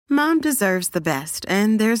Mom deserves the best,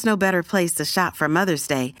 and there's no better place to shop for Mother's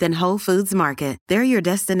Day than Whole Foods Market. They're your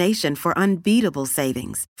destination for unbeatable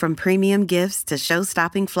savings, from premium gifts to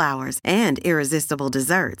show-stopping flowers and irresistible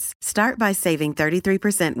desserts. Start by saving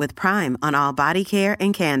 33% with Prime on all body care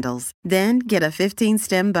and candles. Then get a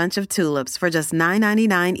 15-stem bunch of tulips for just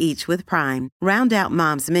 $9.99 each with Prime. Round out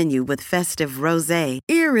Mom's menu with festive rosé,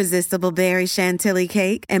 irresistible berry chantilly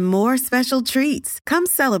cake, and more special treats. Come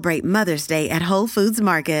celebrate Mother's Day at Whole Foods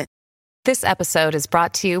Market. This episode is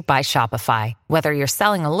brought to you by Shopify. Whether you're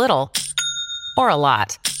selling a little or a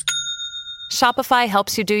lot, Shopify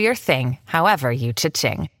helps you do your thing, however you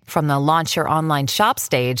cha-ching. From the launch your online shop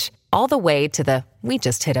stage, all the way to the we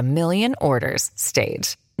just hit 1 million orders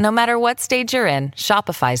stage. No matter what stage you're in,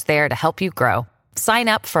 Shopify's there to help you grow. Sign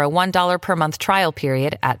up for a $1 per month trial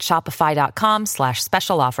period at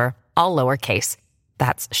shopify.com/special offer, all lowercase.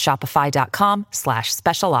 That's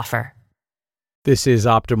shopify.com/special offer. This is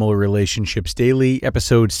Optimal Relationships Daily,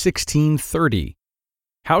 episode 1630.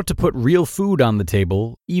 How to Put Real Food on the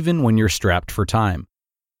Table Even When You're Strapped for Time,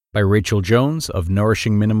 by Rachel Jones of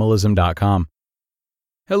NourishingMinimalism.com.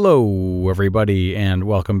 Hello, everybody, and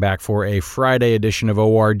welcome back for a Friday edition of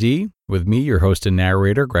ORD with me, your host and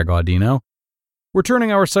narrator, Greg Audino. We're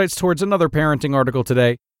turning our sights towards another parenting article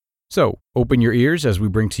today, so open your ears as we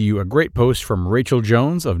bring to you a great post from Rachel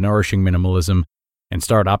Jones of Nourishing Minimalism and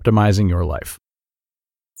start optimizing your life.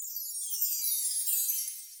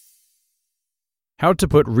 How to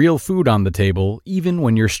Put Real Food on the Table Even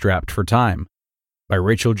When You're Strapped for Time, by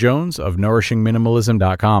Rachel Jones of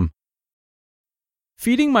NourishingMinimalism.com.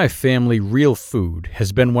 Feeding my family real food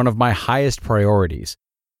has been one of my highest priorities,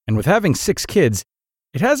 and with having 6 kids,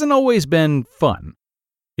 it hasn't always been fun.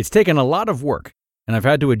 It's taken a lot of work, and I've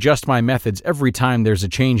had to adjust my methods every time there's a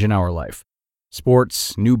change in our life.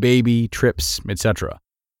 Sports, new baby, trips, etc.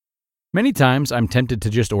 Many times I'm tempted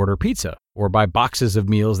to just order pizza or buy boxes of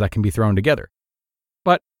meals that can be thrown together.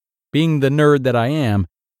 But, being the nerd that I am,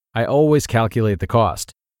 I always calculate the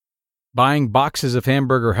cost. Buying boxes of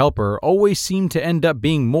Hamburger Helper always seemed to end up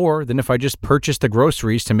being more than if I just purchased the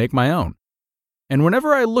groceries to make my own. And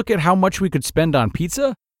whenever I look at how much we could spend on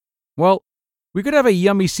pizza, well, we could have a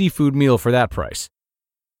yummy seafood meal for that price.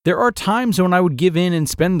 There are times when I would give in and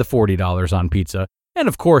spend the $40 on pizza, and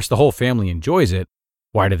of course the whole family enjoys it.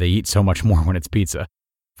 Why do they eat so much more when it's pizza?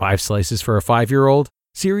 5 slices for a 5-year-old?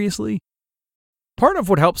 Seriously? Part of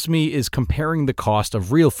what helps me is comparing the cost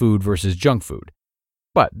of real food versus junk food.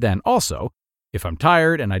 But then also, if I'm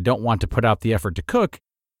tired and I don't want to put out the effort to cook,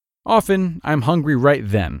 often I'm hungry right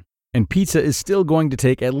then, and pizza is still going to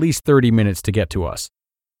take at least 30 minutes to get to us.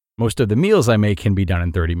 Most of the meals I make can be done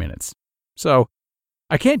in 30 minutes. So,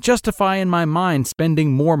 I can't justify in my mind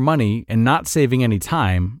spending more money and not saving any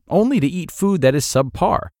time only to eat food that is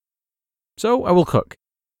subpar. So I will cook.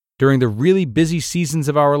 During the really busy seasons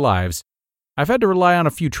of our lives, I've had to rely on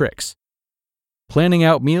a few tricks. Planning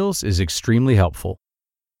out meals is extremely helpful.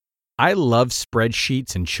 I love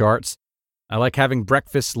spreadsheets and charts. I like having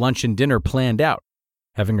breakfast, lunch, and dinner planned out,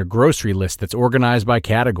 having a grocery list that's organized by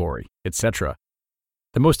category, etc.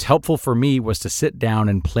 The most helpful for me was to sit down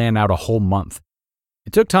and plan out a whole month.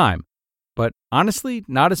 It took time, but honestly,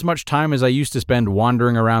 not as much time as I used to spend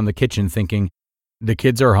wandering around the kitchen thinking, the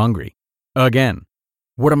kids are hungry. Again,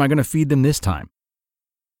 what am I going to feed them this time?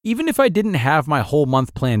 Even if I didn't have my whole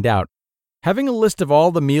month planned out, having a list of all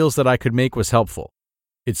the meals that I could make was helpful.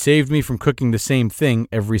 It saved me from cooking the same thing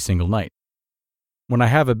every single night. When I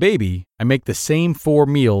have a baby, I make the same 4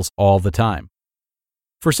 meals all the time.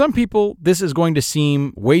 For some people, this is going to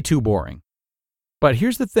seem way too boring. But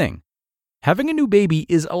here's the thing. Having a new baby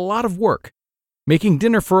is a lot of work. Making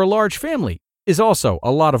dinner for a large family is also a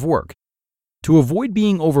lot of work. To avoid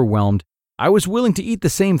being overwhelmed, I was willing to eat the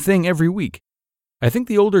same thing every week. I think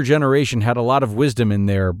the older generation had a lot of wisdom in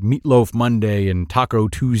their Meatloaf Monday and Taco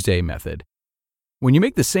Tuesday method. When you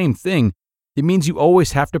make the same thing, it means you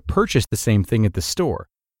always have to purchase the same thing at the store.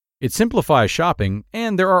 It simplifies shopping,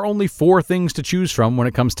 and there are only 4 things to choose from when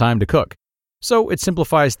it comes time to cook. So it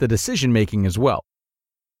simplifies the decision-making as well.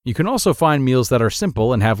 You can also find meals that are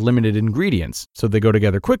simple and have limited ingredients, so they go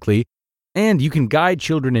together quickly, and you can guide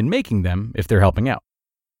children in making them if they're helping out.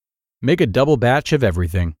 Make a double batch of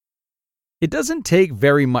everything. It doesn't take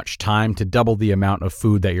very much time to double the amount of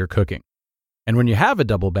food that you're cooking. And when you have a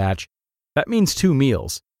double batch, that means 2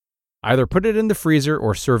 meals. Either put it in the freezer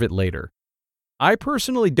or serve it later. I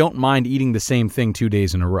personally don't mind eating the same thing 2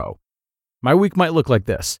 days in a row. My week might look like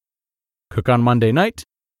this. Cook on Monday night,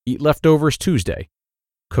 eat leftovers Tuesday.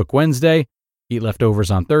 Cook Wednesday, eat leftovers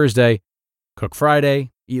on Thursday. Cook Friday,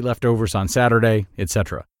 eat leftovers on Saturday,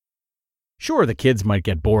 etc. Sure, the kids might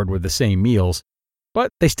get bored with the same meals,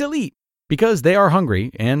 But they still eat because they are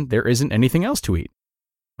hungry and there isn't anything else to eat.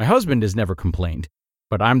 My husband has never complained,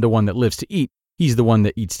 but I'm the one that lives to eat. He's the one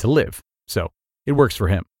that eats to live, so it works for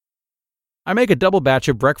him. I make a double batch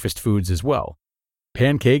of breakfast foods as well.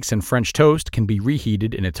 Pancakes and French toast can be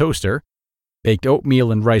reheated in a toaster. Baked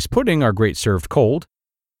oatmeal and rice pudding are great served cold.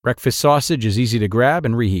 Breakfast sausage is easy to grab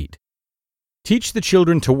and reheat. Teach the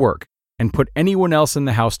children to work and put anyone else in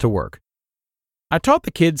the house to work. I taught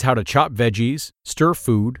the kids how to chop veggies, stir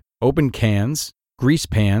food, open cans, grease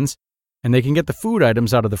pans, and they can get the food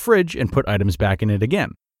items out of the fridge and put items back in it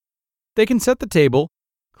again. They can set the table,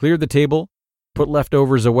 clear the table, put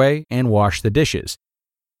leftovers away, and wash the dishes.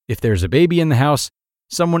 If there's a baby in the house,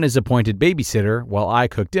 someone is appointed babysitter while I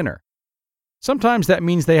cook dinner. Sometimes that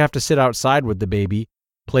means they have to sit outside with the baby,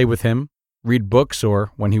 play with him, read books,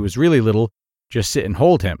 or, when he was really little, just sit and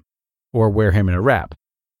hold him, or wear him in a wrap,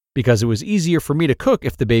 because it was easier for me to cook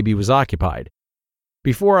if the baby was occupied.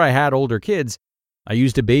 Before I had older kids, I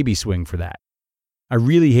used a baby swing for that. I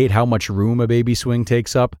really hate how much room a baby swing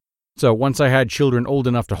takes up, so once I had children old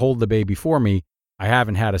enough to hold the baby for me, I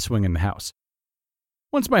haven't had a swing in the house.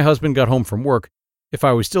 Once my husband got home from work, if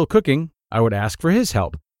I was still cooking, I would ask for his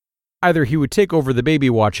help. Either he would take over the baby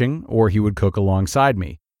watching, or he would cook alongside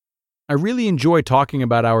me. I really enjoy talking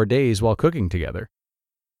about our days while cooking together.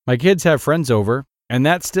 My kids have friends over, and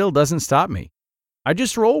that still doesn't stop me. I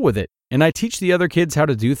just roll with it, and I teach the other kids how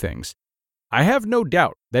to do things. I have no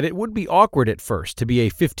doubt that it would be awkward at first to be a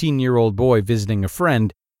 15-year-old boy visiting a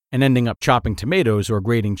friend and ending up chopping tomatoes or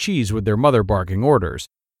grating cheese with their mother barking orders.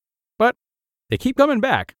 But they keep coming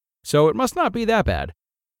back, so it must not be that bad.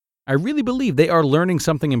 I really believe they are learning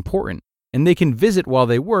something important, and they can visit while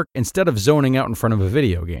they work instead of zoning out in front of a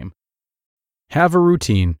video game. Have a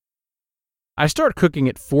routine. I start cooking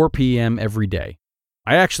at 4 p.m. every day.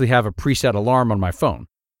 I actually have a preset alarm on my phone,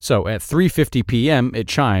 so at 3:50 p.m. it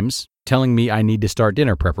chimes, telling me I need to start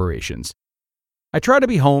dinner preparations. I try to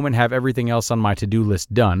be home and have everything else on my to-do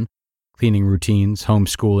list done, cleaning routines,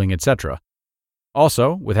 homeschooling, etc.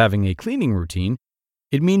 Also, with having a cleaning routine,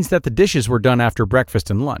 it means that the dishes were done after breakfast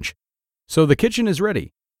and lunch, so the kitchen is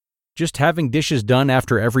ready. Just having dishes done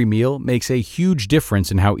after every meal makes a huge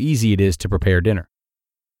difference in how easy it is to prepare dinner.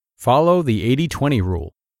 Follow the 80-20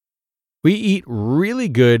 rule. We eat really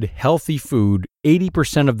good, healthy food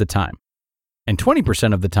 80% of the time, and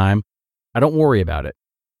 20% of the time, I don't worry about it.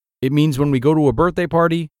 It means when we go to a birthday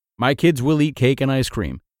party, my kids will eat cake and ice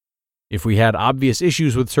cream. If we had obvious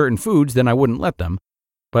issues with certain foods, then I wouldn't let them.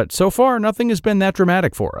 But so far, nothing has been that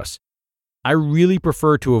dramatic for us. I really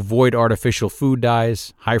prefer to avoid artificial food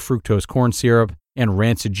dyes, high fructose corn syrup, and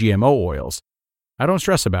rancid GMO oils. I don't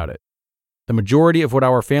stress about it. The majority of what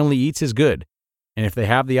our family eats is good, and if they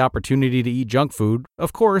have the opportunity to eat junk food,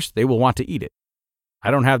 of course, they will want to eat it.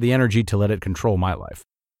 I don't have the energy to let it control my life.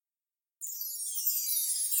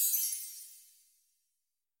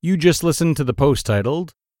 You just listened to the post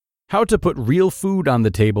titled, How to Put Real Food on the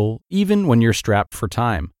Table Even When You're Strapped for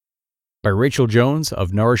Time, by Rachel Jones of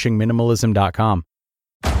NourishingMinimalism.com.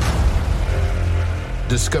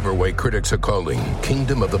 Discover why critics are calling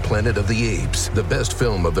Kingdom of the Planet of the Apes the best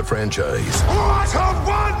film of the franchise. What a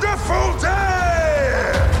wonderful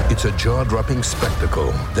day! It's a jaw-dropping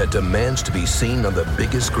spectacle that demands to be seen on the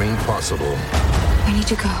biggest screen possible. I need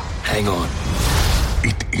to go. Hang on.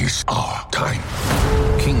 It is our time.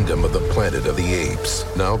 Kingdom of the Planet of the Apes.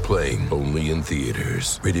 Now playing only in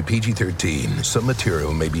theaters. Rated PG-13. Some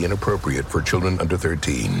material may be inappropriate for children under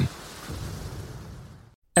 13.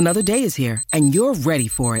 Another day is here, and you're ready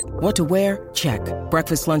for it. What to wear? Check.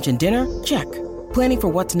 Breakfast, lunch, and dinner? Check. Planning for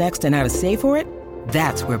what's next and how to save for it?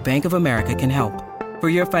 That's where Bank of America can help. For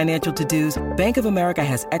your financial to-dos, Bank of America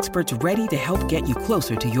has experts ready to help get you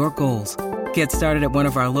closer to your goals. Get started at one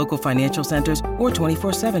of our local financial centers or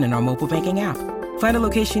 24/7 in our mobile banking app. Find a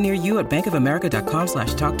location near you at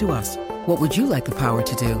bankofamerica.com/talktous. What would you like the power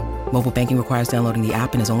to do? Mobile banking requires downloading the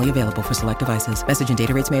app and is only available for select devices. Message and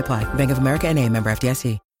data rates may apply. Bank of America N.A., member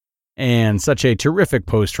FDIC. And such a terrific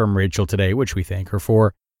post from Rachel today, which we thank her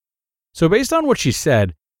for. So based on what she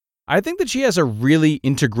said, I think that she has a really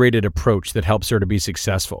integrated approach that helps her to be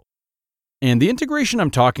successful. And the integration I'm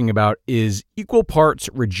talking about is equal parts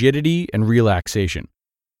rigidity and relaxation,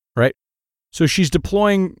 right? So she's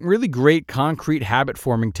deploying really great concrete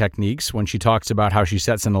habit-forming techniques when she talks about how she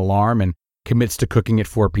sets an alarm and commits to cooking at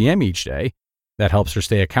 4 p.m. each day. That helps her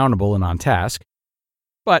stay accountable and on task.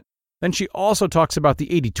 But then she also talks about the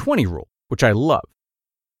 80-20 rule, which I love.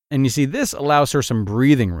 And you see, this allows her some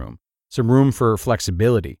breathing room, some room for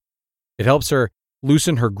flexibility. It helps her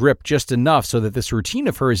loosen her grip just enough so that this routine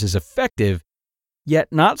of hers is effective, yet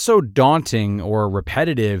not so daunting or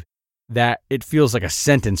repetitive that it feels like a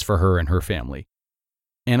sentence for her and her family.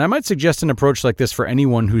 And I might suggest an approach like this for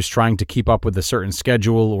anyone who's trying to keep up with a certain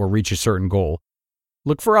schedule or reach a certain goal.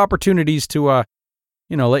 Look for opportunities to,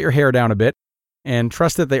 let your hair down a bit and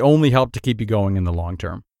trust that they only help to keep you going in the long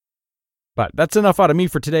term. But that's enough out of me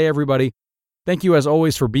for today, everybody. Thank you as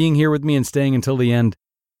always for being here with me and staying until the end.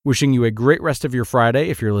 Wishing you a great rest of your Friday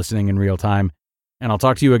if you're listening in real time. And I'll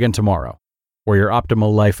talk to you again tomorrow, where your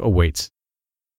optimal life awaits.